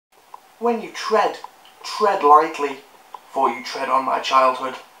When you tread, tread lightly, for you tread on my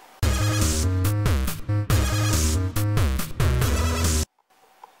childhood.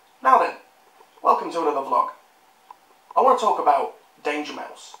 Now then, welcome to another vlog. I want to talk about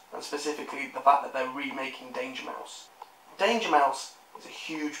Dangermouse, and specifically the fact that they're remaking Dangermouse. Dangermouse is a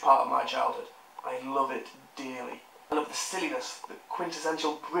huge part of my childhood. I love it dearly. I love the silliness, the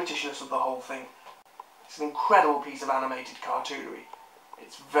quintessential Britishness of the whole thing. It's an incredible piece of animated cartoonery.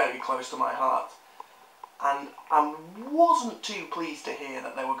 It's very close to my heart. And I wasn't too pleased to hear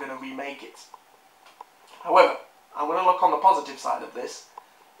that they were going to remake it. However, I'm going to look on the positive side of this.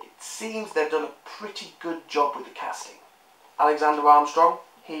 It seems they've done a pretty good job with the casting. Alexander Armstrong,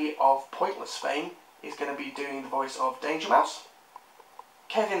 he of Pointless fame, is going to be doing the voice of Dangermouse.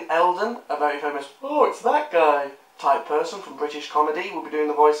 Kevin Eldon, a very famous, oh it's that guy type person from British comedy, will be doing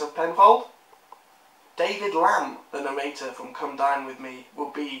the voice of Penfold. David Lamb, the narrator from Come Dine With Me, will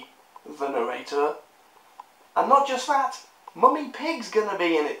be the narrator. And not just that, Mummy Pig's going to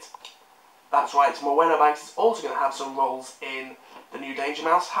be in it. That's right, Morwenna Banks is also going to have some roles in the new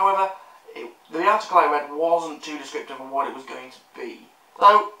Dangermouse. However, the article I read wasn't too descriptive of what it was going to be.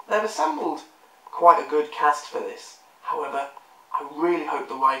 So, they've assembled quite a good cast for this. However, I really hope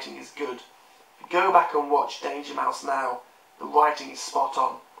the writing is good. If you go back and watch Dangermouse now, the writing is spot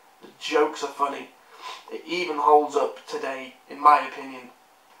on. The jokes are funny. It even holds up today, in my opinion.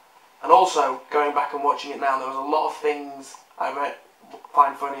 And also, going back and watching it now, there was a lot of things I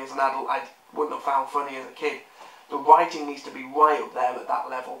find funny as an adult I wouldn't have found funny as a kid. The writing needs to be right up there at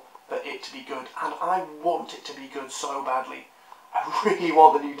that level for it to be good. And I want it to be good so badly. I really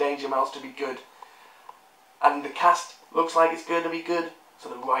want the new Dangermouse to be good. And the cast looks like it's going to be good, so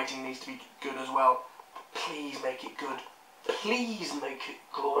the writing needs to be good as well. But please make it good. Please make it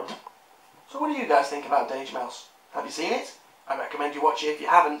good. So what do you guys think about Dangermouse? Have you seen it? I recommend you watch it if you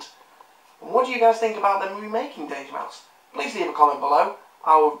haven't. And what do you guys think about them remaking Dangermouse? Please leave a comment below.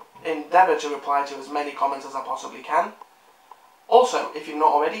 I will endeavour to reply to as many comments as I possibly can. Also, if you've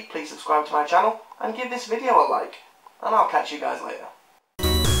not already, please subscribe to my channel and give this video a like. And I'll catch you guys later.